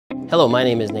Hello, my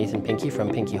name is Nathan Pinke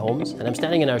from Pinke Homes, and I'm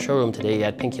standing in our showroom today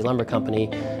at Pinke Lumber Company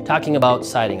talking about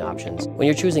siding options. When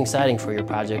you're choosing siding for your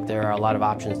project, there are a lot of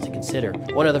options to consider.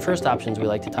 One of the first options we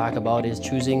like to talk about is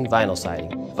choosing vinyl siding.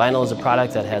 Vinyl is a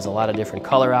product that has a lot of different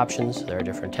color options, there are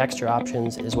different texture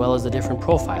options, as well as the different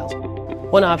profiles.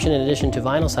 One option in addition to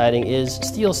vinyl siding is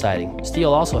steel siding.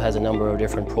 Steel also has a number of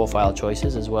different profile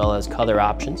choices as well as color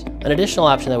options. An additional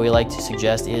option that we like to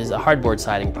suggest is a hardboard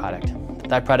siding product.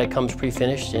 That product comes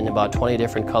pre-finished in about 20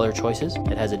 different color choices.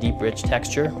 It has a deep, rich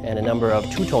texture and a number of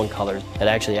two-tone colors that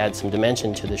actually add some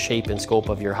dimension to the shape and scope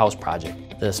of your house project.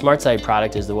 The Smart Side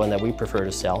product is the one that we prefer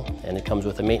to sell, and it comes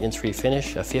with a maintenance-free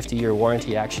finish, a 50-year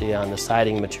warranty actually on the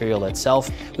siding material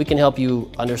itself. We can help you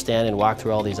understand and walk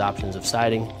through all these options of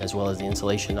siding, as well as the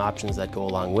insulation options that go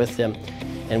along with them.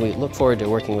 And we look forward to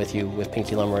working with you with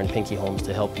Pinke Lumber and Pinke Homes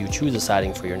to help you choose a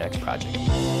siding for your next project.